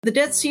The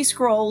Dead Sea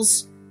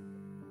Scrolls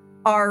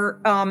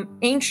are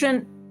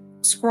ancient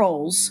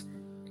scrolls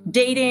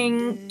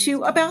dating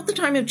to about the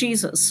time of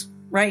Jesus,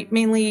 right?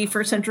 Mainly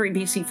 1st century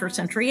BC, 1st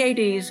century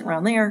AD,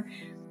 around there,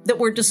 that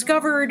were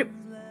discovered.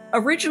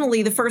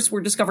 Originally, the first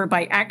were discovered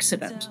by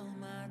accident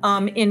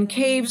in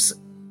caves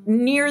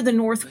near the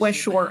northwest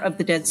shore of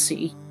the Dead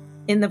Sea,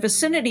 in the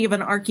vicinity of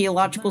an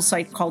archaeological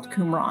site called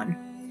Qumran.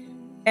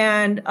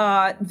 And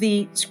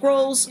the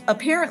scrolls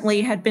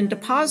apparently had been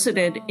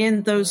deposited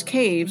in those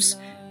caves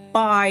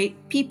by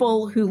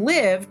people who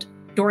lived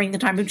during the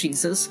time of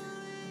Jesus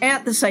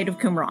at the site of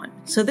Qumran.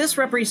 So the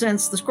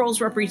scrolls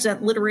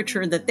represent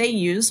literature that they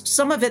used.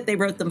 Some of it they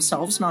wrote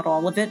themselves, not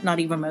all of it, not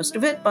even most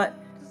of it, but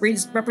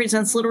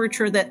represents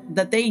literature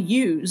that they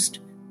used,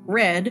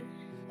 read,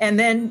 and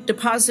then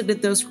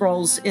deposited those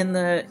scrolls in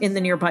the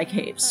nearby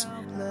caves.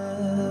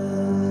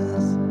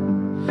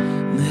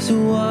 This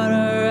water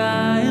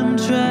I am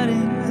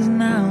treading is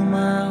now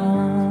my home.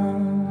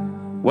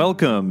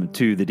 Welcome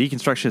to the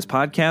Deconstructionist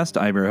Podcast.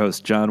 I'm your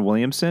host, John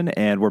Williamson,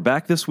 and we're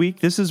back this week.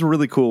 This is a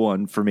really cool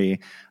one for me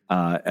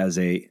as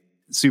a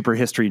super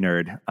history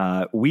nerd.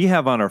 We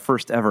have on our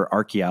first ever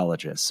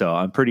archaeologist, so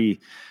I'm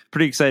pretty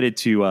excited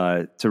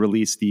to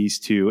release these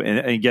two.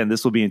 And again,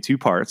 this will be in two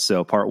parts.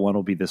 So part one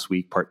will be this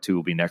week, part two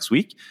will be next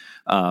week.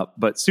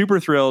 But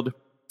super thrilled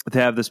to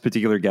have this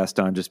particular guest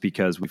on, just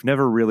because we've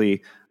never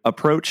really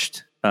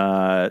approached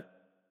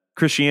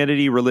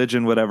Christianity,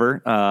 religion,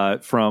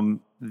 whatever,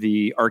 from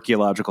the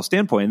archaeological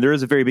standpoint. And there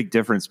is a very big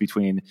difference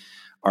between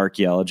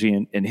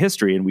archaeology and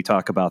history, and we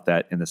talk about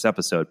that in this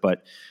episode.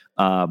 But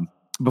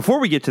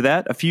before we get to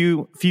that, a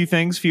few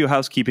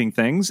housekeeping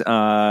things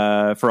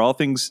for all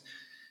things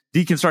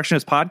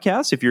Deconstructionist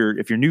Podcast. If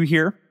you're new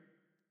here,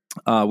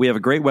 we have a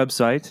great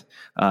website,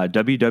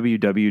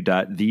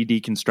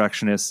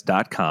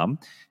 www.thedeconstructionist.com.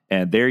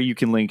 And there you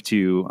can link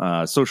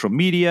to social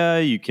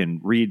media, you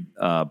can read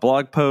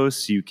blog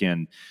posts, you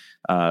can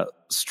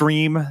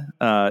stream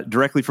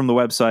directly from the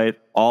website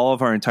all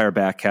of our entire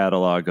back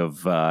catalog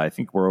of, I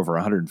think we're over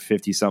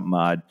 150-something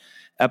odd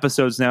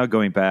episodes now,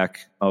 going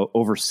back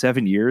over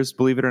 7 years,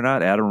 believe it or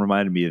not. Adam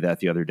reminded me of that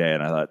the other day,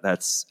 and I thought,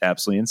 that's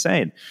absolutely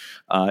insane.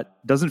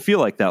 Doesn't feel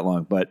like that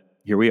long, but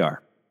here we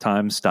are.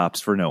 Time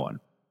stops for no one.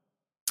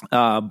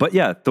 But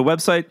yeah, the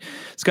website,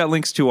 it's got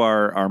links to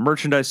our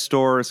merchandise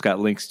store. It's got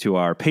links to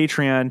our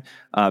Patreon.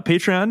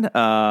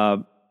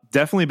 Patreon,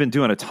 definitely been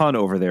doing a ton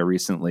over there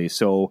recently.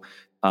 So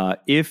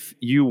if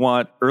you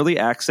want early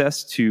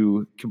access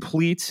to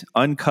complete,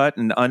 uncut,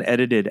 and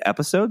unedited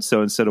episodes,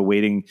 so instead of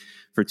waiting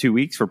for 2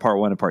 weeks for part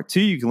one and part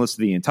two, you can listen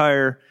to the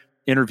entire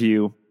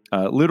interview,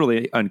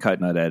 literally uncut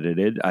and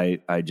unedited.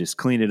 I just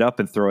clean it up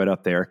and throw it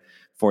up there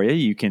for you.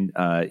 You can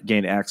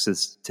gain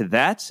access to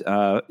that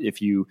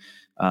if you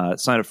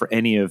sign up for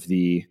any of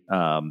the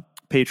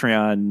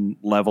Patreon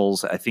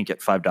levels. I think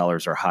at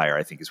 $5 or higher,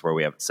 I think is where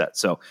we have it set.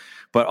 So,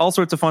 but all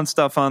sorts of fun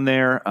stuff on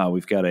there.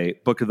 We've got a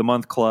Book of the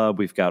Month club.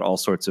 We've got all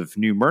sorts of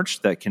new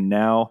merch that can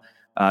now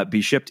be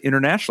shipped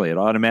internationally. It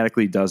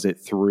automatically does it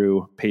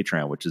through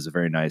Patreon, which is a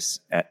very nice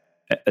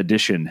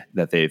addition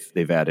that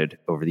they've added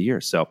over the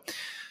years. So,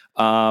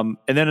 and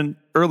then an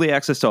early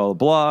access to all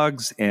the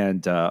blogs,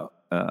 and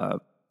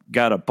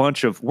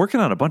got working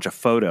on a bunch of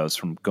photos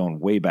from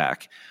going way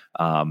back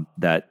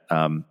that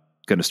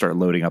going to start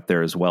loading up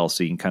there as well,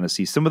 so you can kind of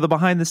see some of the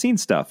behind the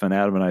scenes stuff, and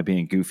Adam and I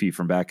being goofy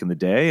from back in the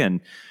day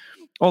and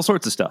all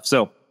sorts of stuff.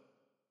 So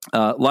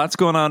lots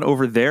going on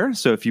over there.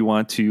 So if you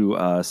want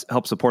to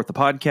help support the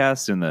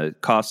podcast and the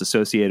costs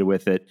associated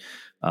with it,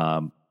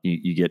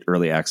 you get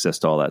early access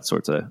to all that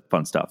sorts of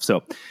fun stuff.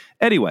 So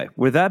anyway,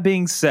 with that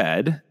being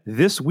said,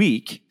 this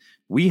week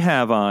we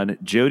have on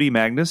Jodi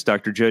Magness,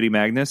 Dr. Jodi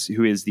Magness,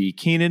 who is the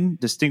Keenan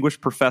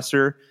Distinguished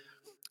Professor,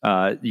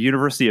 the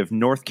University of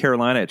North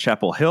Carolina at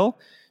Chapel Hill.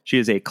 She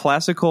is a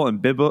classical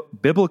and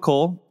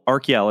biblical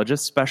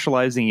archaeologist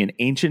specializing in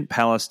ancient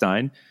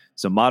Palestine,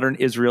 so modern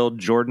Israel,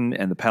 Jordan,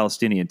 and the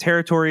Palestinian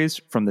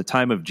territories from the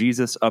time of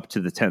Jesus up to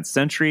the 10th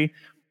century.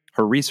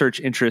 Her research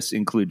interests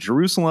include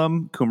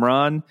Jerusalem,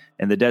 Qumran,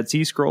 and the Dead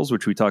Sea Scrolls,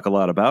 which we talk a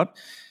lot about,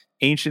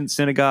 ancient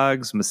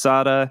synagogues,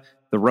 Masada,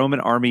 the Roman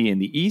army in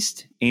the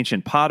East,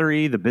 ancient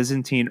pottery, the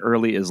Byzantine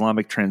early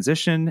Islamic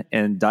transition,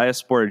 and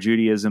diaspora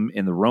Judaism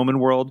in the Roman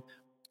world.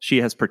 She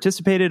has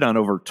participated on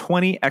over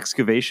 20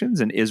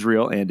 excavations in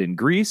Israel and in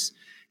Greece,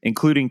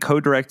 including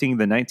co-directing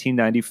the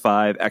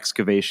 1995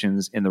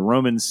 excavations in the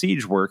Roman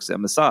siege works at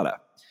Masada.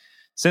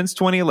 Since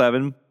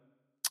 2011,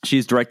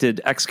 she's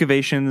directed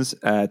excavations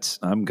at,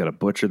 I'm going to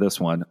butcher this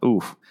one,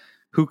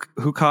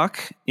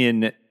 Hukok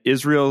in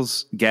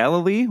Israel's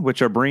Galilee,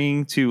 which are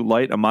bringing to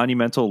light a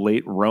monumental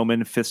late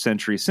Roman 5th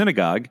century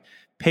synagogue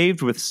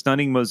paved with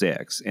stunning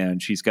mosaics.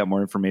 And she's got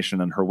more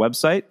information on her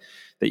website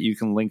that you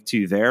can link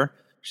to there.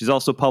 She's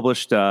also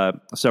published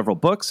several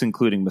books,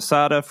 including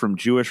Masada, From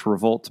Jewish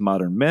Revolt to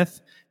Modern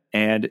Myth,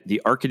 and the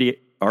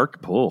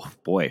oh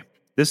boy,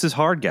 this is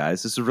hard,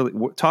 guys. This is really,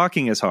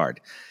 talking is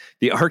hard.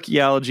 The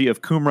Archeology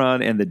of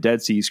Qumran and the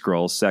Dead Sea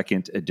Scrolls,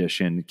 second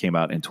edition, came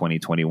out in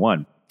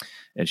 2021.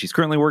 And she's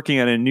currently working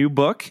on a new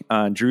book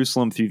on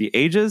Jerusalem through the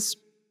ages.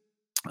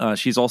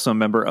 She's also a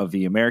member of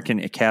the American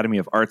Academy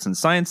of Arts and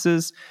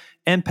Sciences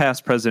and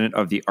past president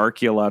of the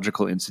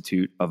Archeological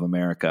Institute of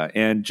America.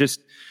 And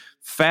just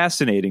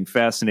fascinating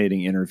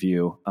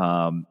interview.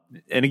 And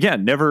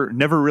again,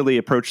 never really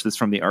approached this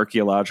from the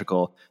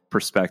archaeological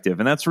perspective.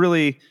 And that's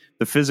really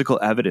the physical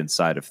evidence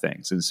side of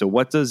things. And so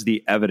what does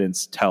the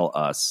evidence tell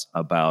us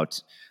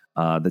about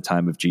the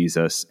time of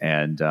Jesus,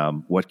 and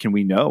what can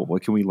we know?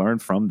 What can we learn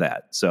from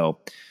that? So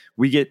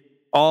we get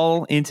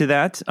all into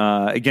that.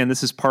 Again,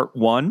 this is part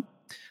one.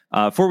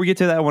 Before we get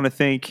to that, I want to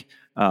thank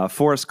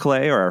Forrest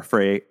Clay, or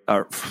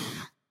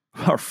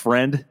our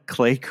friend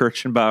Clay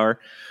Kirchenbauer.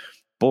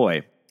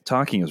 Boy,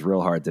 talking is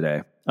real hard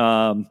today.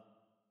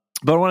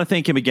 But I want to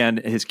thank him again,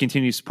 his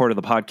continued support of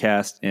the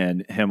podcast,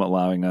 and him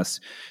allowing us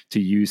to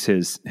use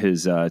his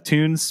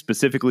tunes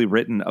specifically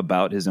written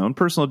about his own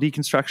personal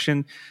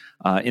deconstruction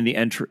in the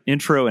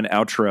intro and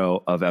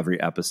outro of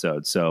every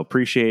episode. So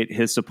appreciate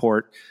his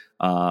support,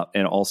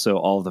 and also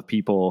all the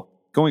people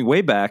going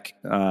way back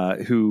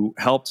who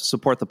helped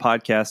support the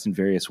podcast in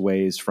various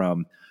ways,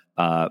 from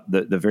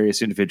the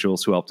various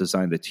individuals who helped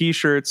design the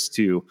T-shirts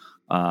to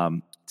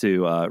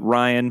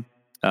Ryan,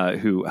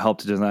 who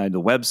helped design the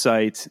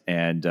website,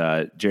 and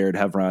Jared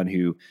Hevron,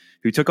 who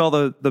took all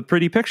the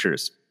pretty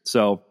pictures.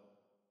 So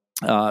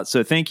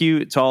thank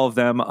you to all of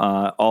them.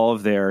 All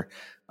of their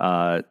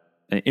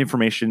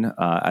information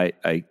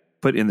I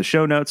put in the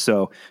show notes.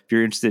 So if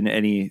you're interested in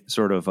any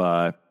sort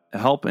of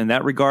help in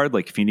that regard,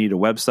 like if you need a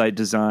website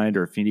designed,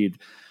 or if you need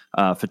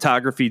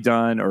photography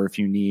done, or if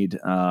you need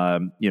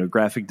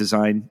graphic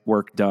design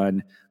work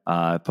done,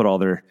 put all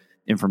their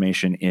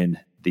information in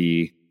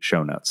the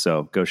show notes.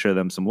 So go show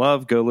them some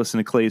love. Go listen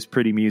to Clay's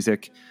pretty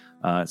music.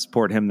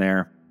 Support him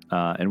there.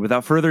 And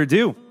without further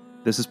ado,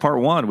 this is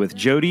part one with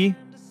Jodi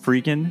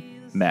freaking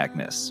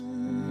Magness.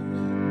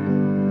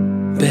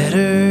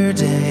 Better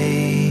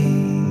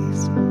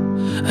days,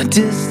 a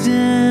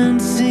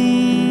distant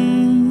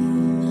scene.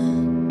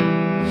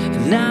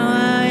 Now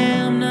I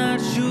am not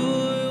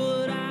sure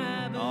what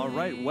I've been. All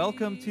right,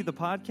 welcome to the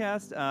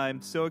podcast.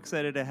 I'm so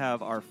excited to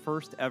have our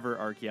first ever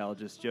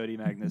archaeologist, Jodi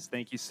Magness.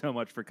 Thank you so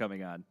much for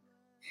coming on.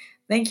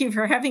 Thank you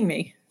for having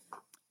me.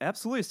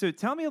 Absolutely. So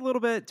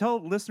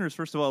tell listeners,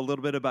 first of all, a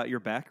little bit about your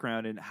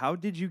background, and how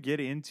did you get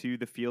into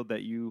the field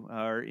that you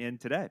are in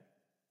today?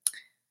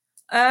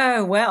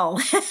 Oh,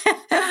 well,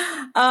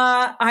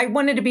 I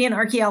wanted to be an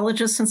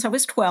archaeologist since I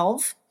was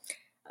 12.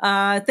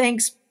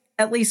 Thanks,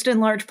 at least in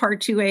large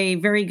part, to a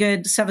very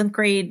good 7th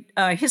grade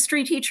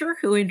history teacher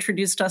who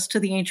introduced us to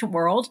the ancient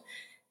world.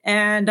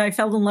 And I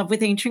fell in love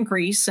with ancient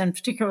Greece, and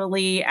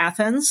particularly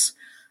Athens.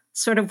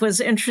 Sort of was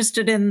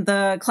interested in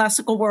the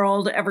classical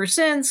world ever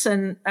since.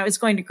 And I was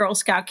going to Girl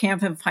Scout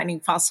camp and finding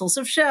fossils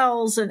of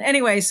shells. And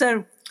anyway,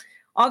 so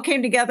all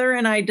came together,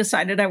 and I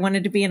decided I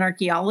wanted to be an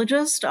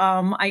archaeologist.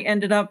 I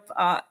ended up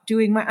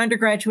doing my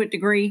undergraduate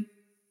degree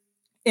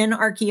in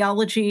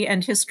archaeology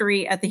and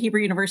history at the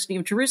Hebrew University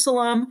of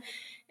Jerusalem,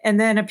 and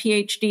then a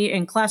PhD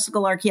in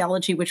classical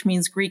archaeology, which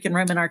means Greek and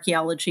Roman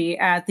archaeology,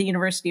 at the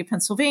University of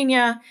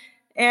Pennsylvania.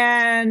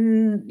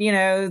 And,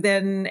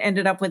 then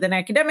ended up with an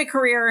academic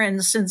career.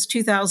 And since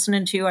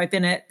 2002, I've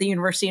been at the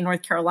University of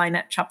North Carolina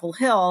at Chapel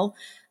Hill,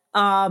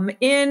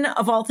 in,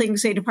 of all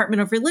things, a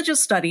Department of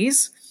Religious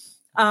Studies,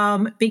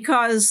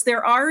 because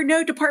there are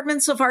no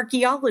departments of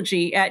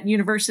archaeology at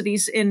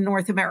universities in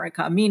North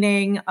America,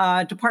 meaning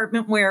a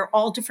department where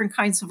all different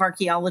kinds of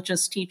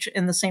archaeologists teach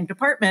in the same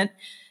department.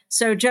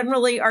 So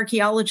generally,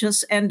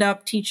 archaeologists end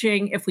up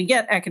teaching, if we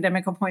get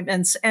academic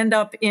appointments, end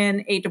up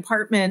in a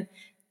department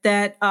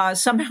that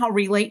somehow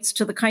relates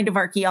to the kind of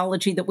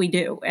archaeology that we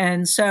do.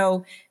 And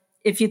so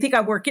if you think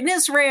I work in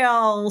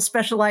Israel,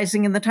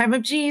 specializing in the time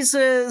of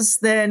Jesus,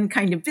 then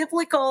kind of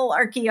biblical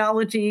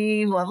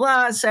archaeology, blah,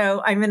 blah.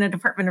 So I'm in a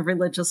Department of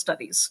Religious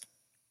Studies.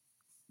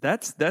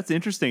 That's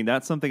interesting.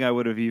 That's something I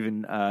would have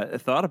even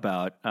thought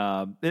about.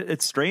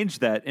 It's strange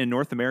that in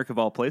North America, of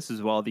all places,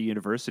 of all the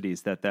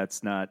universities,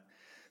 that's not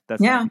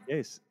the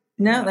case.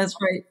 No, that's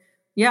right.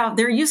 Yeah,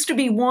 there used to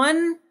be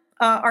one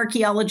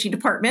archaeology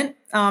department,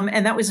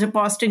 and that was at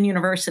Boston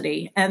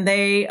University. And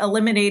they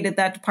eliminated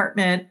that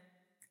department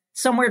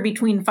somewhere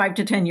between 5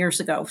 to 10 years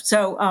ago.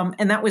 So,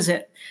 and that was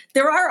it.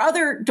 There are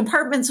other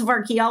departments of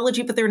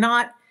archaeology, but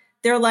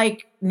they're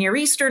like Near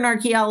Eastern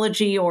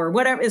archaeology or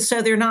whatever.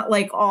 So they're not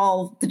like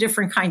all the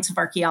different kinds of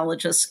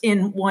archaeologists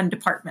in one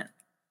department.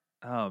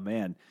 Oh,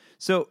 man.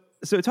 So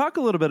talk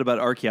a little bit about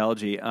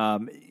archaeology,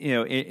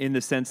 in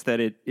the sense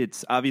that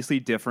it's obviously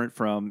different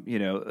from,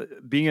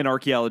 being an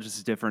archaeologist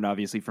is different,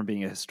 obviously, from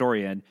being a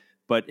historian,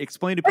 but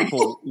explain to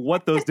people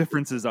what those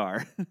differences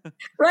are.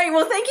 Right.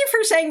 Well, thank you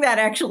for saying that,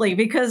 actually,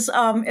 because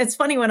it's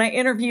funny, when I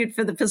interviewed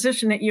for the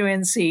position at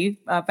UNC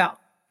about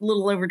a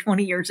little over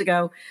 20 years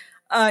ago,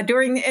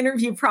 during the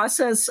interview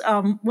process,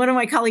 one of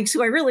my colleagues,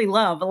 who I really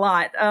love a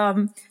lot,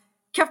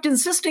 kept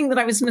insisting that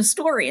I was an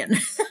historian.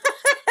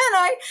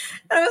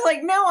 And I was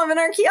like, no, I'm an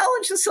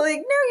archaeologist. So like,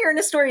 no, you're an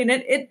historian.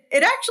 It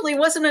actually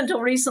wasn't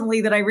until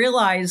recently that I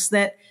realized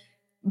that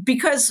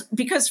because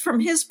from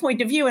his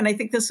point of view, and I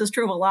think this is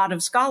true of a lot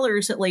of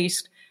scholars, at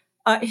least,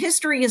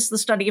 history is the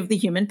study of the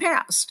human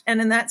past.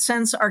 And in that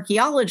sense,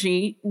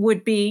 archaeology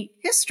would be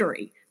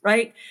history,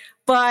 right?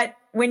 But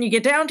when you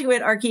get down to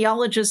it,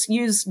 archaeologists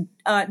use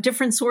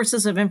different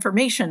sources of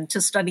information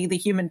to study the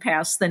human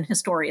past than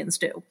historians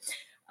do.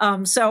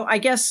 So I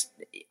guess,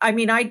 I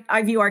mean,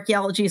 I view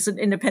archaeology as an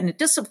independent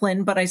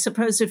discipline, but I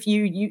suppose if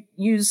you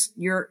use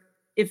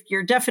if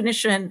your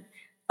definition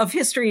of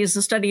history is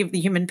the study of the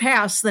human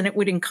past, then it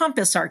would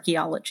encompass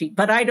archaeology.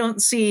 But I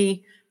don't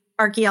see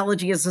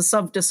archaeology as a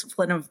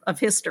subdiscipline of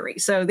history.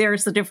 So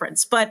there's the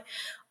difference. But,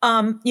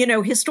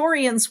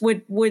 historians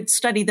would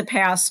study the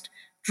past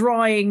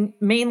drawing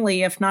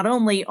mainly, if not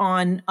only,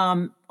 on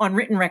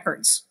written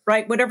records,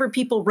 right? Whatever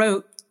people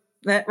wrote,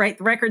 the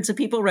records that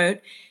people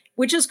wrote,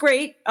 which is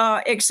great,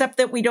 except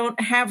that we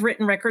don't have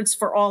written records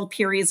for all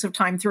periods of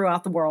time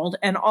throughout the world.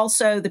 And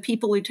also the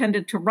people who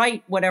tended to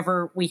write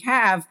whatever we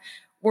have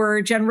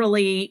were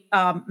generally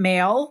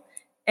male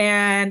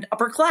and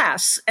upper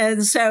class.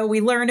 And so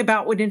we learn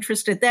about what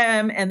interested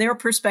them and their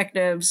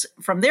perspectives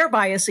from their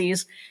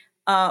biases.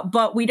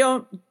 But we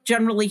don't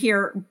generally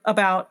hear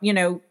about,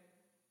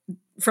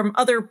 from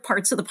other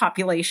parts of the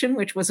population,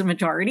 which was a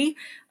majority.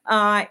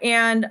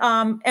 And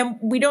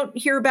we don't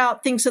hear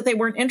about things that they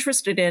weren't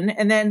interested in.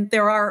 And then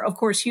there are, of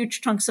course,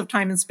 huge chunks of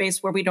time and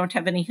space where we don't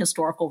have any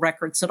historical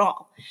records at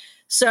all.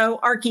 So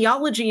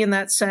archaeology, in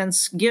that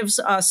sense, gives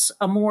us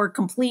a more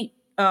complete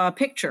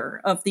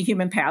picture of the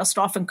human past,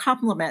 often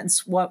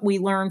complements what we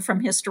learn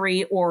from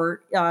history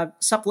or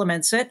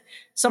supplements it,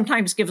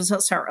 sometimes gives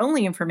us our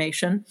only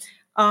information.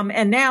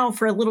 And now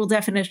for a little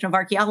definition of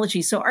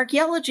archaeology. So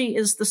archaeology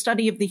is the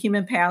study of the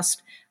human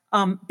past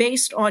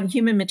based on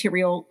human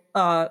material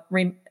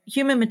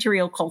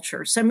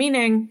culture. So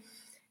meaning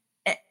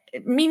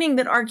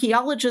that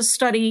archaeologists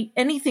study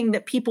anything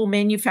that people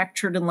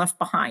manufactured and left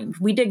behind.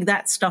 We dig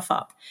that stuff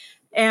up.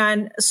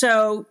 And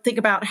so think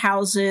about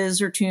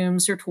houses or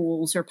tombs or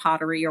tools or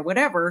pottery or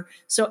whatever.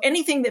 So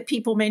anything that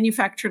people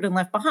manufactured and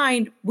left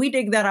behind, we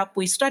dig that up,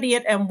 we study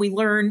it, and we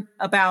learn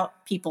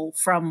about people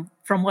from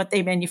what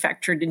they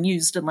manufactured and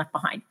used and left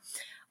behind.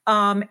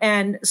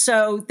 And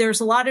so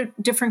there's a lot of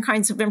different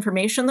kinds of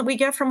information that we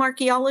get from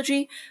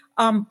archaeology.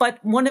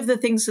 But one of the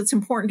things that's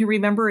important to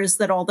remember is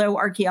that although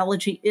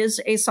archaeology is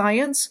a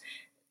science,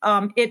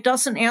 it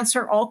doesn't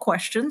answer all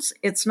questions.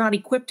 It's not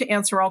equipped to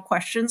answer all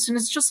questions. And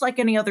it's just like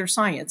any other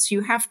science.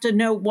 You have to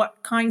know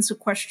what kinds of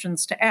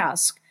questions to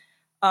ask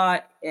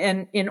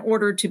and in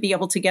order to be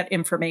able to get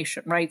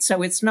information, right?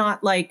 So it's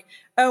not like,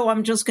 oh,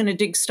 I'm just going to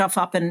dig stuff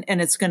up and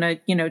it's going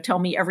to, tell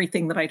me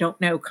everything that I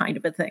don't know kind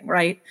of a thing,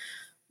 right?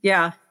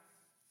 Yeah.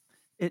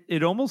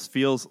 It almost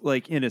feels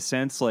like, in a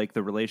sense, like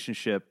the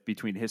relationship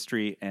between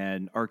history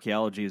and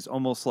archaeology is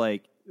almost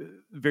like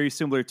very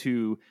similar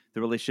to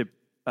the relationship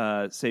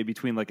say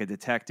between like a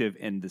detective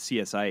and the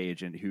CSI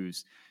agent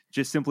who's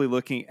just simply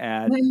looking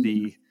at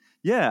the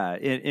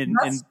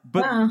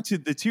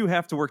the two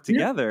have to work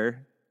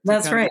together.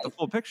 That's to right. Get the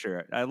full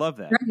picture. I love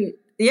that. Right.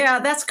 Yeah,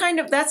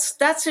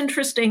 that's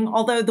interesting.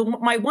 Although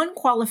my one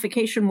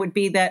qualification would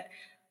be that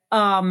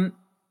the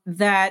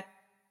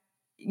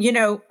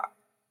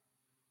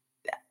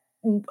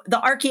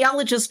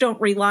archaeologists don't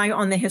rely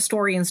on the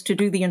historians to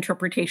do the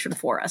interpretation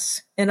for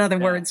us. In other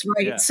words,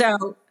 right? Yeah.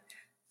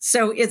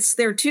 So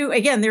they're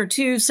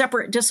two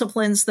separate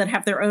disciplines that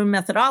have their own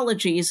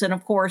methodologies. And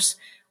of course,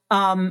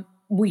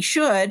 we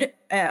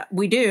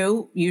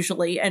do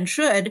usually and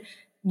should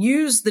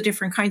use the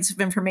different kinds of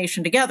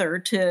information together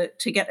to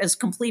get as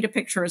complete a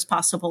picture as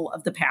possible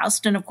of the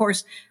past. And of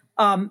course,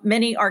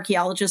 many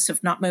archaeologists,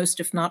 if not most,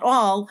 if not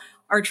all,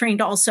 are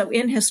trained also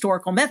in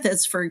historical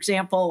methods. For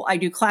example, I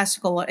do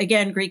classical,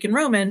 again, Greek and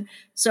Roman.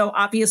 So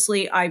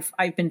obviously I've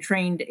been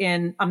trained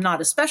I'm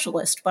not a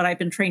specialist, but I've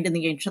been trained in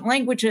the ancient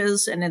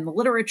languages and in the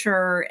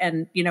literature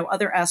and,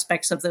 other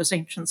aspects of those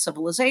ancient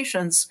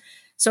civilizations.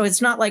 So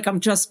it's not like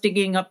I'm just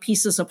digging up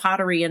pieces of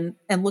pottery and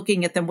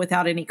looking at them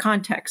without any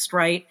context,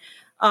 right?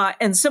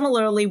 And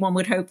similarly, one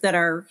would hope that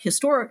our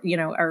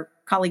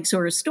colleagues who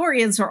are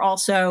historians are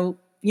also,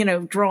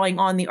 drawing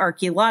on the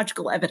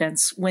archaeological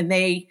evidence when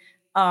they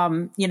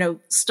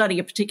study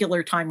a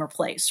particular time or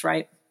place,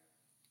 right?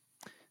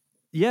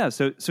 Yeah.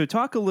 So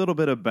talk a little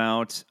bit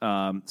about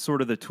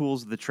sort of the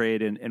tools of the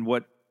trade and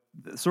what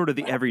sort of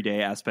the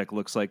everyday aspect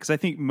looks like. Because I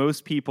think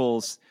most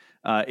people's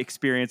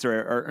experience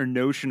or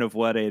notion of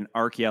what an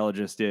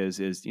archaeologist is,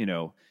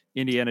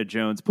 Indiana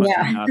Jones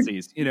punching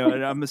Nazis, and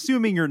I'm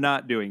assuming you're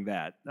not doing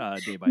that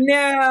day by day.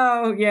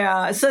 No.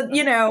 Yeah. So,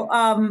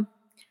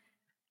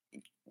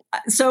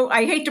 so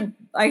I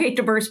hate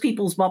to burst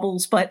people's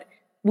bubbles, but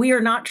we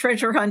are not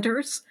treasure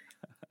hunters,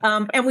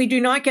 and we do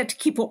not get to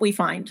keep what we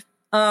find.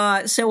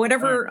 So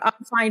whatever I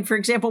find, for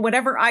example,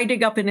 whatever I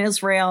dig up in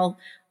Israel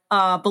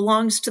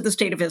belongs to the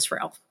state of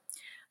Israel.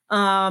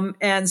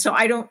 And so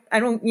I don't,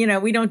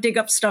 we don't dig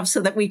up stuff so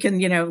that we can,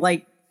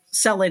 like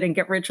sell it and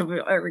get rich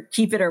or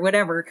keep it or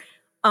whatever.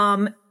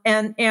 And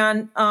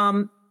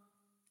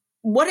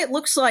what it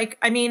looks like,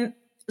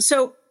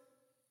 so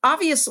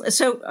obviously,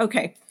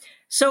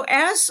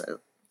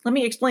 let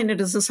me explain it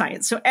as a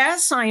science. So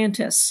as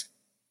scientists,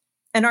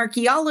 an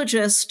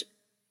archaeologist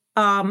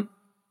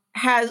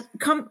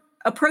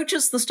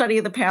approaches the study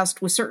of the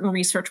past with certain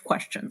research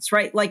questions,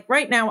 right? Like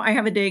right now, I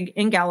have a dig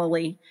in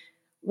Galilee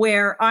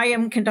where I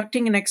am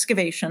conducting an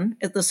excavation.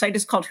 The site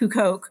is called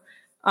Hukok.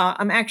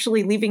 I'm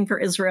actually leaving for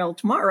Israel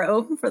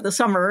tomorrow for the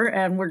summer,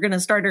 and we're going to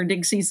start our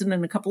dig season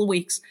in a couple of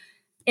weeks.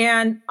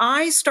 And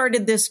I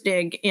started this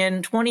dig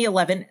in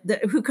 2011.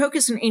 Hukok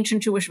is an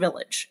ancient Jewish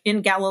village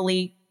in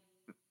Galilee,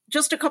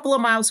 just a couple of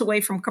miles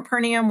away from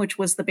Capernaum, which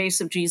was the base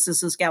of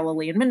Jesus's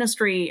Galilean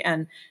ministry,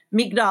 and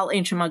Migdal,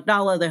 ancient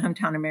Magdala, the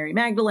hometown of Mary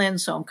Magdalene.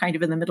 So I'm kind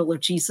of in the middle of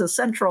Jesus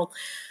Central.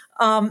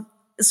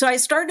 So I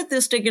started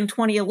this dig in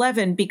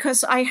 2011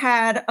 because I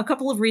had a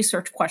couple of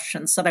research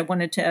questions that I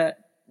wanted to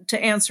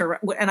answer,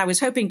 and I was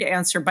hoping to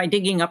answer by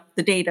digging up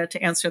the data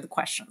to answer the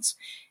questions.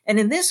 And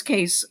in this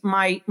case,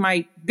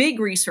 my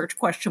big research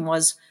question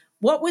was,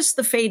 what was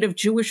the fate of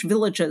Jewish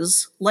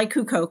villages like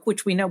Hukok,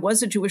 which we know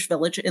was a Jewish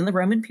village in the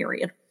Roman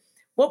period?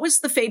 What was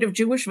the fate of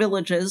Jewish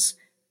villages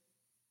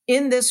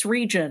in this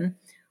region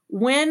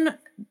when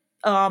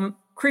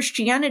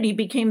Christianity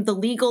became the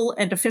legal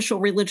and official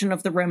religion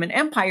of the Roman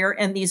Empire,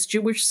 and these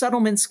Jewish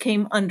settlements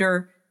came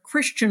under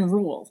Christian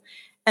rule?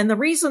 And the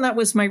reason that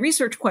was my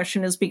research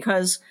question is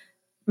because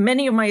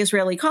many of my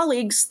Israeli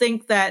colleagues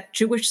think that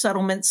Jewish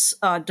settlements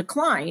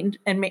declined,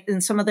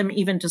 and some of them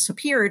even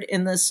disappeared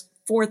in this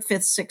 4th,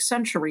 5th, 6th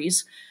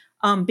centuries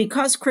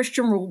because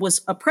Christian rule was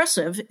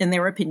oppressive, in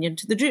their opinion,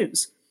 to the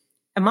Jews.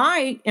 And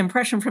my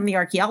impression from the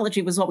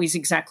archaeology was always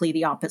exactly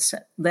the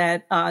opposite,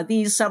 that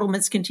these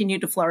settlements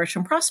continued to flourish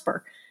and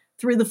prosper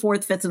through the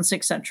 4th, 5th, and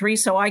 6th century.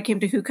 So I came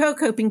to Hukok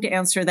hoping to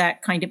answer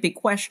that kind of big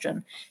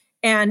question.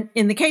 And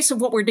in the case of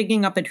what we're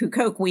digging up at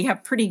Hukok, we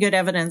have pretty good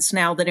evidence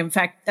now that, in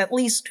fact, at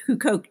least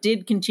Hukok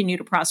did continue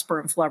to prosper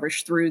and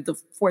flourish through the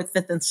 4th,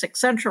 5th, and 6th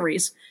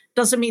centuries.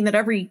 Doesn't mean that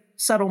every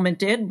settlement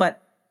did,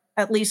 but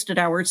at least at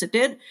ours it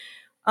did.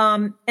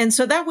 And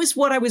so that was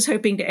what I was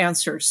hoping to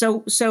answer.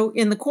 So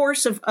in the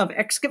course of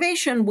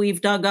excavation,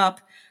 we've dug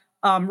up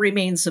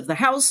remains of the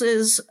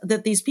houses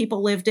that these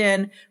people lived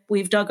in.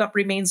 We've dug up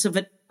remains of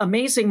an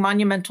amazing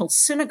monumental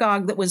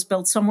synagogue that was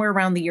built somewhere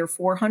around the year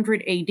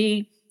 400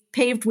 AD,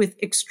 paved with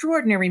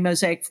extraordinary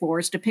mosaic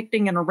floors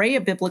depicting an array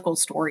of biblical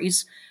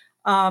stories.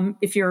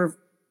 If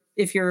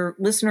your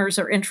listeners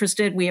are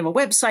interested, we have a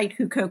website,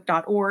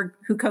 hukok.org.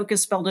 Hukok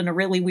is spelled in a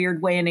really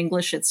weird way in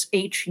English. It's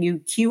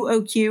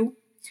Huqoq.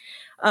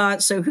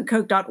 So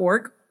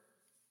hukok.org.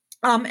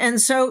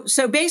 And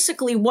so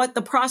basically what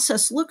the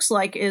process looks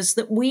like is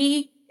that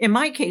in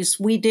my case,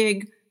 we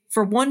dig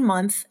for 1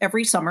 month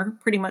every summer,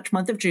 pretty much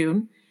month of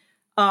June.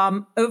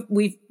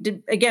 We've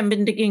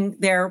been digging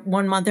there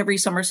 1 month every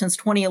summer since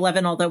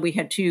 2011, although we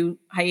had 2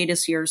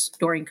 hiatus years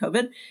during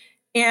COVID.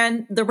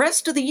 And the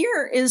rest of the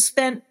year is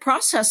spent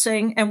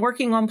processing and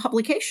working on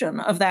publication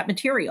of that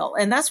material.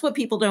 And that's what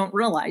people don't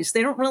realize.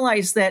 They don't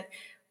realize that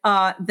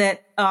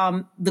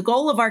the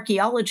goal of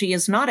archaeology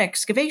is not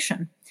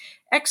excavation.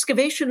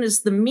 Excavation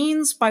is the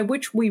means by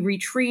which we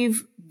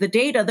retrieve the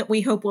data that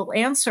we hope will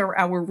answer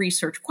our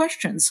research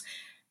questions.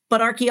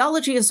 But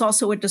archaeology is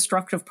also a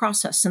destructive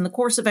process. In the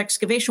course of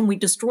excavation, we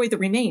destroy the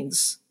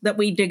remains that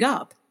we dig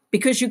up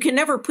because you can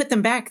never put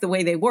them back the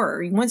way they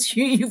were. Once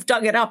you've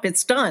dug it up,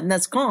 it's done.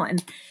 That's gone.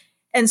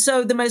 And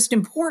so the most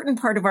important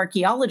part of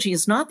archaeology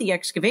is not the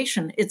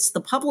excavation. It's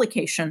the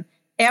publication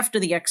after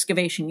the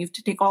excavation. You have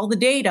to take all the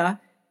data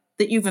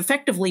that you've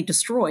effectively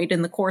destroyed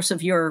in the course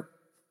of your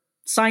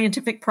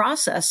scientific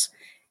process,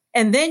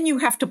 and then you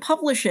have to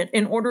publish it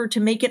in order to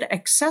make it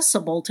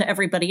accessible to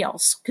everybody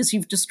else, because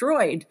you've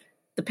destroyed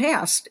the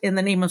past in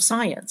the name of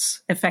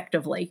science,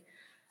 effectively.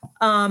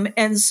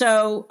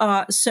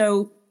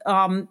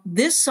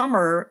 This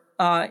summer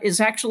is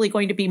actually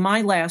going to be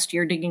my last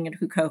year digging at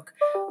Hukok.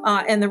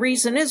 And the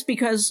reason is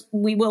because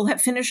we will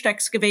have finished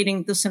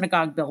excavating the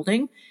synagogue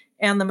building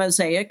and the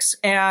mosaics.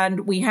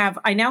 And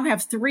I now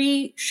have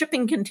 3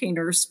 shipping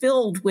containers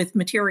filled with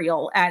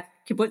material at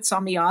Kibbutz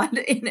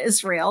Amiyad in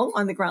Israel,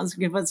 on the grounds of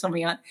Kibbutz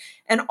Amiyad.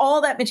 And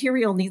all that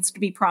material needs to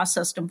be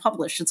processed and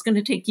published. It's going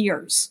to take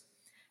years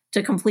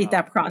to complete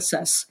that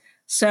process.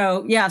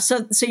 So you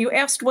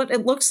asked what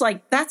it looks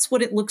like. That's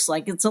what it looks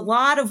like. It's a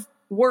lot of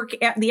work.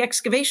 The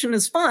excavation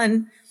is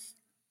fun.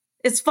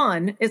 It's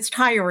fun. It's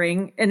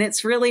tiring. And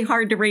it's really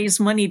hard to raise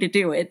money to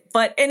do it.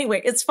 But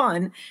anyway, it's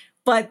fun.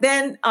 But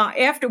then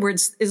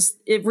afterwards is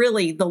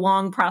really the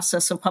long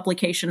process of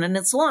publication. And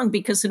it's long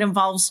because it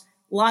involves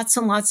lots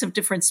and lots of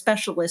different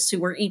specialists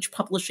who are each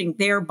publishing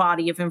their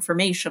body of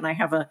information. I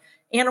have an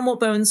animal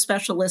bones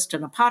specialist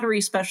and a pottery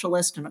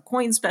specialist and a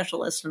coin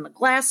specialist and a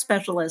glass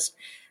specialist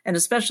and a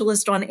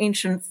specialist on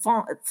ancient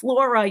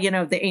flora,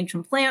 the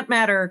ancient plant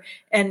matter,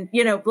 and,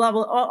 blah,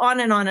 blah, on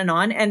and on and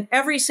on. And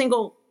every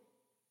single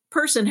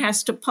person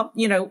has to,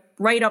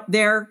 write up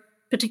their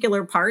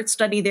particular part,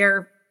 study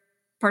their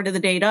part of the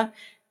data,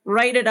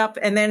 write it up,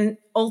 and then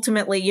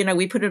ultimately,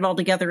 we put it all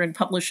together and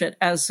publish it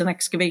as an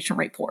excavation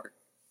report.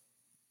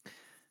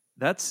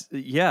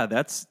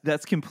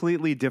 That's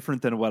completely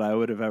different than what I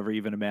would have ever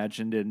even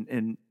imagined.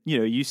 And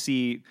you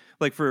see,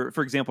 like for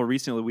example,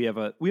 recently we have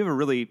a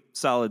really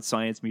solid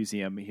science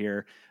museum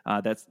here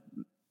that's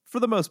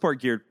for the most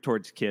part geared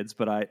towards kids,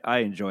 but I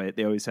enjoy it.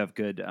 They always have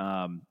good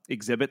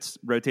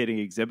rotating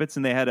exhibits,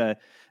 and they had an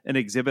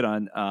exhibit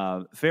on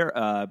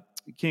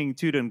King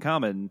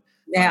Tutankhamun.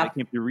 That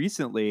came through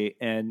recently,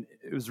 and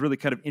it was really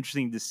kind of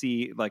interesting to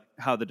see like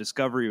how the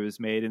discovery was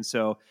made. And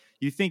so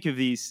you think of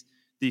these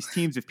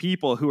teams of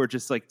people who are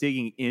just like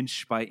digging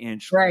inch by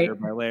inch, layer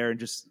by layer, and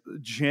just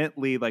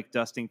gently like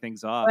dusting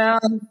things off.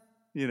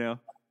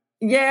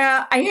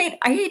 Yeah, I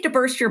hate to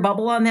burst your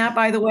bubble on that,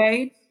 by the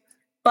way,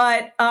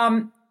 but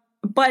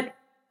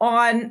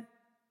on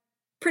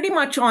pretty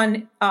much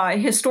on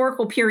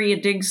historical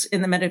period digs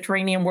in the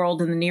Mediterranean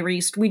world and the Near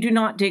East, we do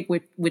not dig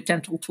with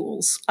dental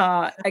tools,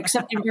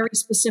 except in very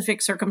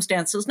specific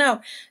circumstances. No,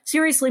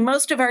 seriously,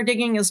 most of our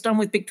digging is done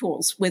with big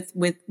tools, with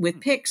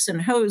picks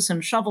and hoes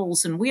and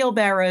shovels and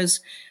wheelbarrows.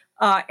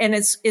 And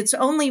it's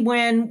only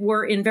when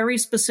we're in very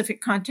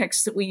specific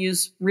contexts that we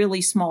use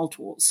really small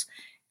tools.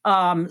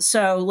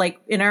 So like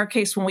in our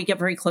case, when we get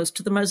very close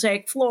to the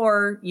mosaic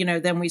floor,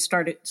 then we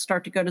start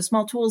to go to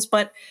small tools,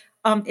 but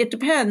it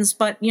depends.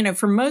 But,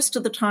 for most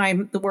of the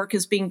time, the work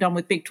is being done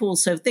with big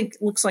tools. So it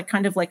looks like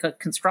kind of like a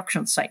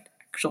construction site,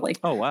 actually.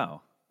 Oh,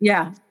 wow.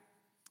 Yeah.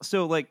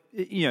 So like,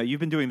 you've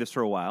been doing this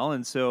for a while.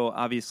 And so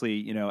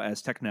obviously,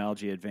 as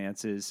technology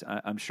advances,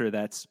 I'm sure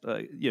that's,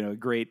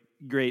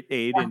 great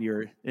aid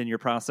in your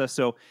process.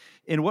 So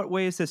in what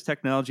ways has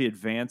technology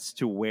advanced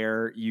to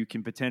where you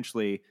can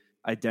potentially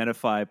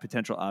identify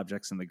potential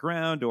objects in the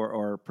ground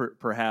or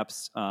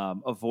perhaps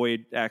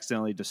avoid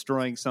accidentally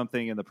destroying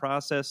something in the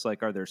process?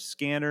 Like, are there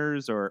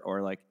scanners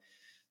or like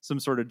some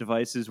sort of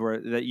devices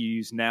that you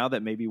use now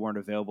that maybe weren't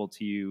available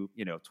to you,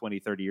 20,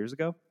 30 years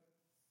ago?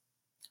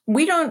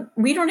 We don't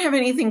have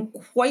anything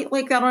quite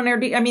like that on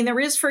our. I mean, there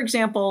is, for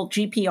example,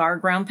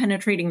 GPR, ground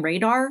penetrating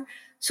radar.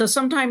 So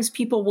sometimes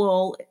people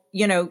will,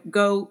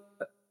 go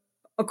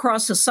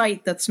across a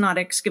site that's not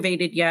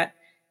excavated yet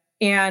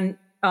and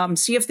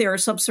see if there are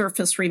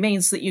subsurface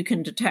remains that you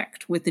can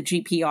detect with the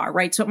GPR,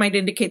 right? So it might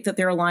indicate that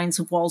there are lines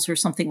of walls or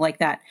something like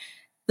that.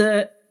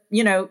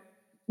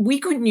 We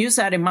couldn't use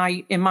that in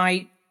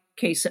my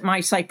case at my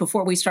site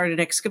before we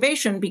started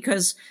excavation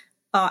because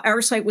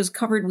our site was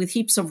covered with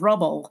heaps of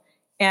rubble,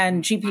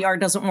 and GPR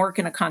doesn't work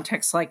in a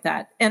context like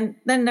that. And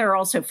then there are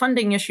also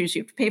funding issues.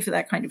 You have to pay for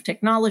that kind of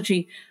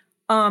technology.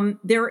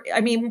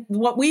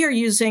 What we are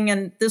using,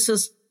 and this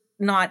is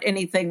not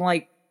anything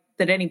like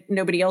that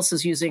nobody else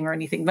is using or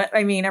anything, but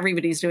I mean,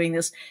 everybody's doing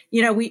this.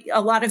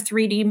 A lot of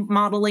 3D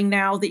modeling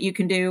now that you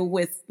can do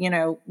with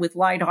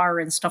LiDAR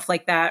and stuff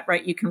like that,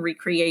 right? You can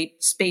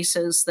recreate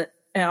spaces that,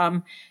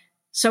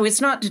 so it's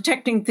not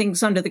detecting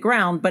things under the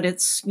ground, but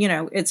it's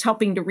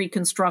helping to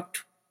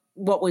reconstruct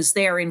what was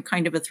there in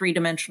kind of a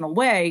 3-dimensional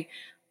way.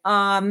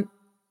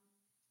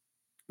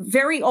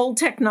 Very old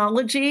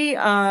technology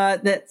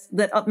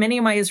that many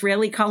of my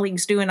Israeli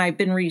colleagues do, and I've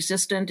been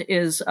resistant,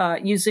 is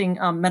using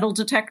metal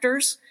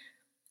detectors.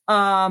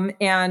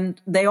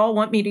 And they all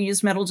want me to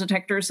use metal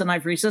detectors, and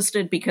I've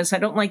resisted because I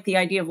don't like the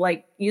idea of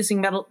like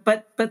using metal.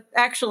 But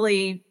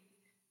actually,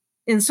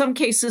 in some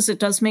cases, it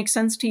does make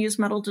sense to use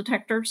metal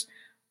detectors.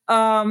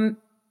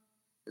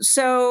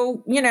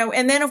 So,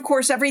 and then of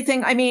course,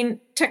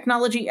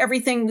 technology,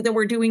 everything that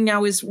we're doing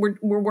now is we're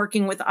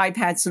working with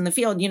iPads in the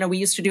field. We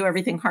used to do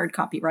everything hard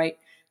copy, right?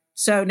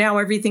 So now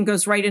everything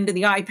goes right into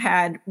the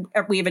iPad.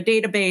 We have a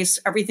database.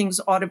 Everything's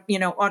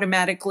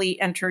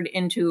automatically entered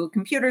into a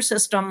computer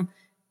system,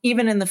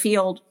 even in the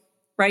field,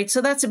 right?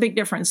 So that's a big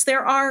difference.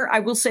 I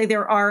will say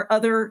there are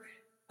other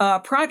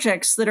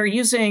projects that are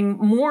using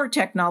more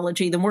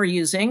technology than we're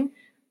using.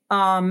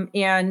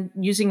 And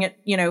using it,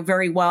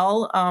 very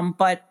well.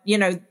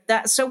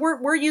 So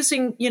we're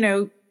using,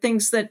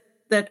 things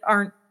that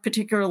aren't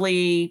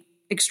particularly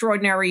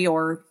extraordinary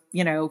or,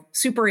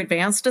 super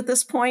advanced at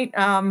this point.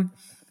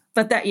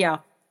 But that, yeah.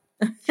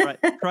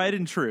 Tried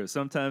and true.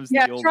 Sometimes.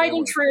 Yeah, tried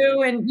and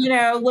true. And,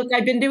 look,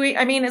 I've been doing,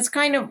 it's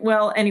kind of,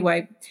 well,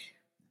 anyway,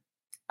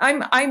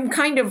 I'm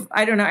kind of,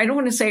 I don't know, I don't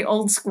want to say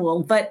old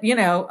school, but,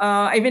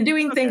 I've been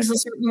doing things a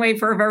certain way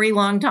for a very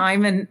long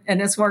time and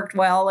it's worked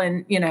well.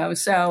 And,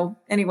 so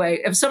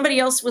anyway, if somebody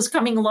else was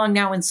coming along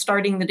now and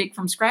starting the dig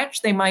from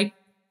scratch, they might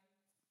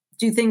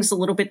do things a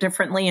little bit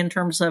differently in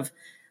terms of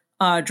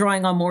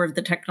drawing on more of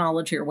the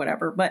technology or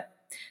whatever. But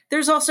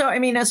there's also,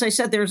 as I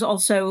said, there's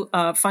also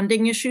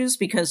funding issues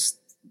because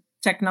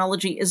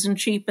technology isn't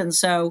cheap. And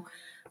so,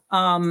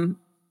 I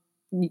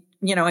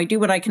do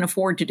what I can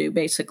afford to do,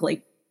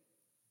 basically.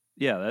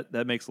 Yeah,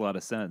 that makes a lot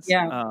of sense.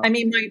 Yeah,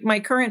 my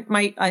current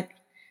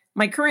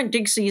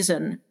dig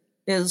season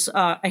is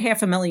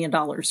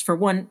 $500,000 for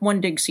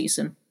one dig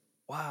season.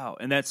 Wow,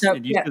 and that's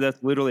said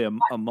that's literally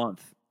a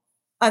month.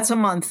 That's a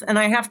month, and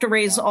I have to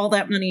raise all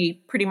that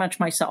money pretty much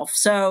myself.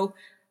 So,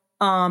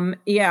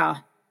 anyway.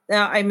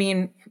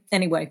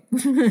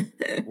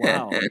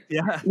 Wow.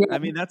 Yeah.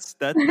 That's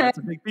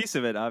a big piece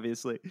of it,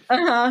 obviously.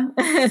 Uh-huh.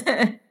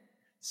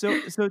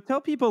 So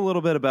tell people a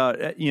little bit about,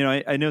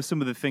 I know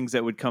some of the things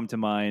that would come to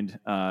mind,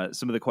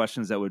 some of the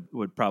questions that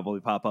would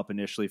probably pop up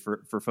initially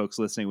for folks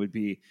listening would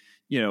be,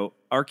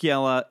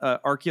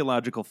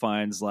 archaeological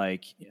finds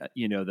like,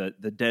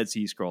 the Dead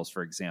Sea Scrolls,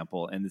 for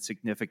example, and the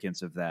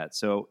significance of that.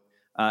 So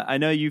I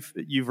know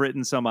you've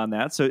written some on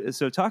that.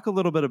 So talk a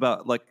little bit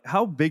about like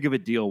how big of a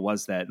deal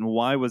was that and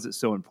why was it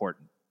so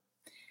important?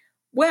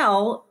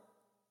 Well,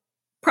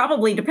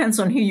 probably depends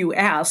on who you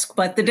ask,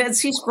 but the Dead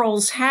Sea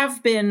Scrolls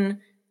have been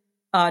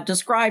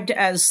described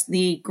as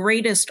the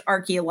greatest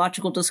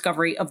archaeological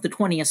discovery of the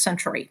 20th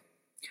century.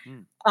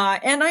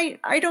 And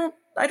I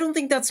don't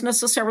think that's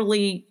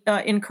necessarily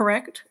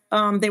incorrect.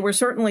 They were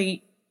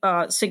certainly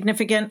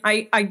significant.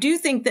 I do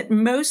think that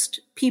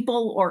most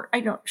people, or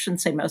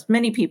shouldn't say most,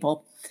 many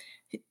people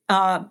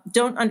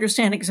don't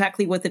understand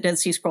exactly what the Dead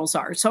Sea Scrolls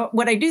are. So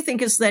what I do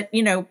think is that,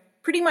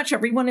 pretty much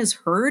everyone has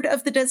heard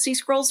of the Dead Sea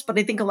Scrolls, but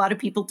I think a lot of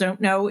people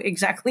don't know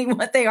exactly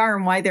what they are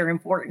and why they're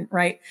important,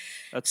 right?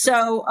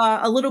 So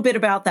a little bit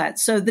about that.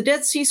 So the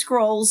Dead Sea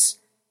Scrolls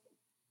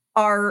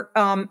are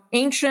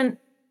ancient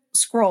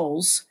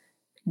scrolls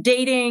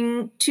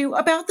dating to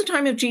about the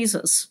time of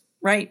Jesus,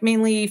 right?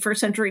 Mainly 1st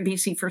century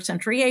BC, 1st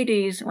century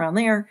AD, around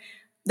there,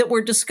 that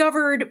were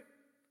discovered.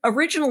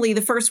 Originally,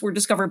 the first were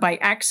discovered by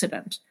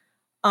accident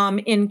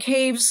in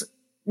caves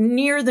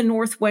near the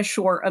northwest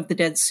shore of the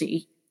Dead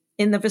Sea,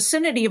 in the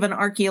vicinity of an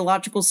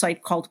archaeological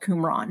site called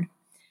Qumran.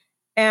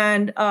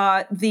 And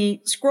the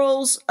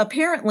scrolls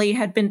apparently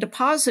had been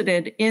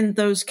deposited in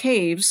those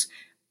caves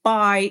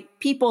by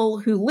people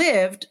who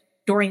lived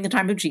during the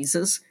time of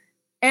Jesus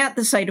at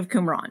the site of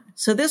Qumran.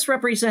 So the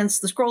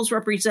scrolls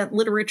represent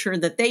literature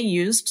that they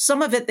used.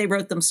 Some of it they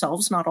wrote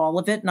themselves, not all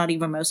of it, not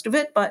even most of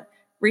it, but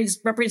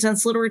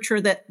represents literature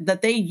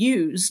that they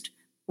used,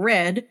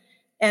 read,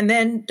 and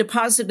then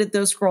deposited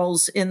those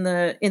scrolls in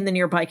the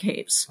nearby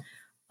caves.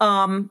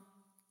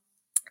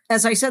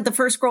 As I said, the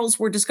first scrolls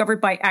were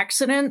discovered by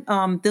accident.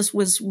 This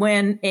was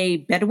when a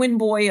Bedouin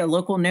boy, a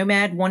local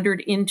nomad, wandered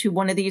into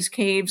one of these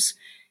caves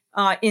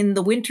in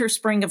the winter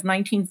spring of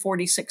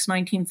 1946,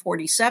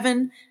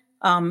 1947.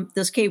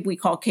 This cave we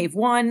call Cave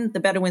 1. The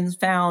Bedouins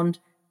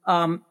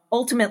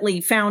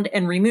ultimately found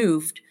and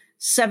removed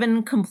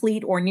 7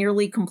 complete or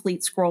nearly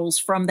complete scrolls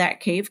from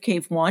that cave,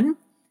 Cave 1,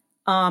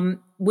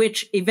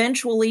 which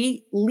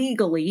eventually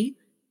legally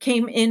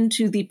came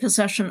into the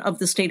possession of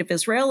the State of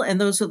Israel,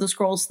 and those are the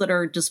scrolls that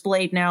are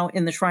displayed now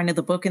in the Shrine of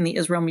the Book in the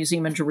Israel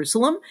Museum in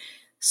Jerusalem.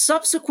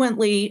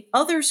 Subsequently,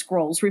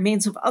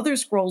 remains of other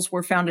scrolls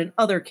were found in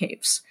other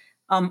caves.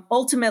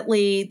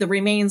 Ultimately, the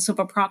remains of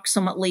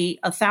approximately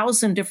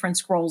 1,000 different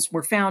scrolls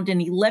were found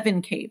in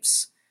 11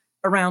 caves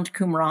around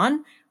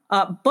Qumran,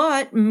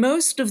 but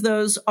most of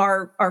those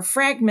are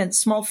fragments,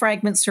 small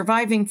fragments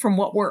surviving from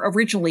what were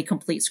originally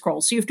complete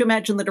scrolls. So you have to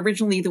imagine that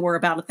originally there were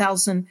about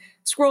 1,000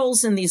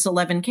 scrolls in these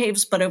 11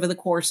 caves, but over the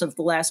course of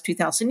the last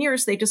 2,000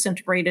 years, they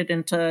disintegrated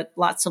into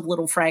lots of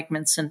little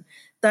fragments, and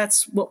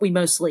that's what we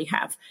mostly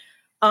have.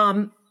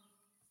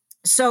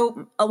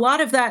 So a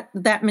lot of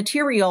that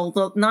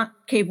material, not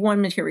Cave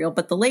 1 material,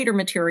 but the later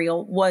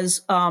material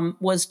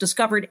was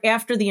discovered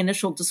after the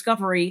initial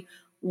discovery,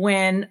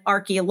 when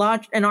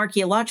an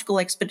archaeological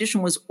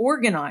expedition was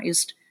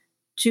organized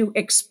to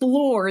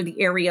explore the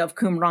area of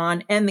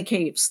Qumran and the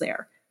caves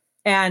there.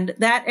 And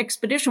that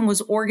expedition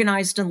was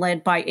organized and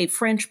led by a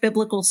French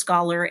biblical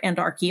scholar and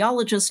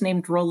archaeologist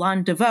named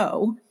Roland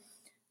Devaux,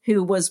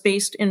 who was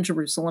based in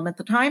Jerusalem at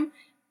the time.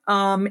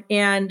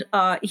 And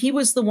he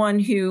was the one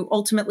who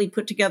ultimately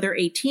put together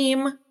a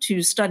team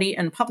to study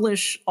and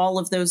publish all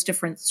of those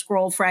different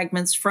scroll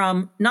fragments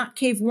from not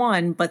Cave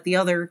 1, but the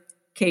other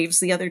caves,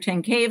 the other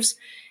 10 caves.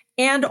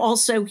 And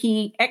also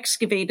he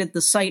excavated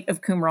the site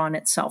of Qumran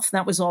itself.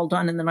 That was all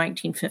done in the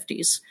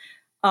 1950s.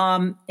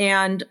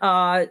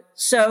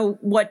 So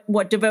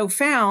what Devaux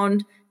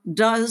found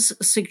does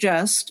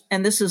suggest,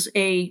 and this is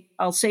a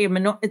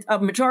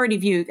majority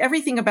view.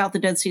 Everything about the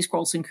Dead Sea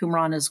Scrolls in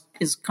Qumran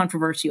is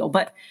controversial,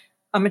 but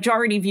a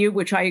majority view,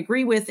 which I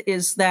agree with,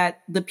 is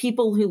that the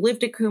people who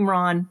lived at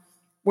Qumran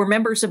were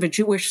members of a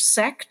Jewish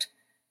sect.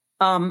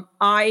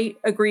 I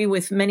agree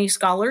with many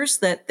scholars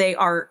that they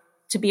are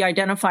to be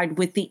identified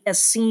with the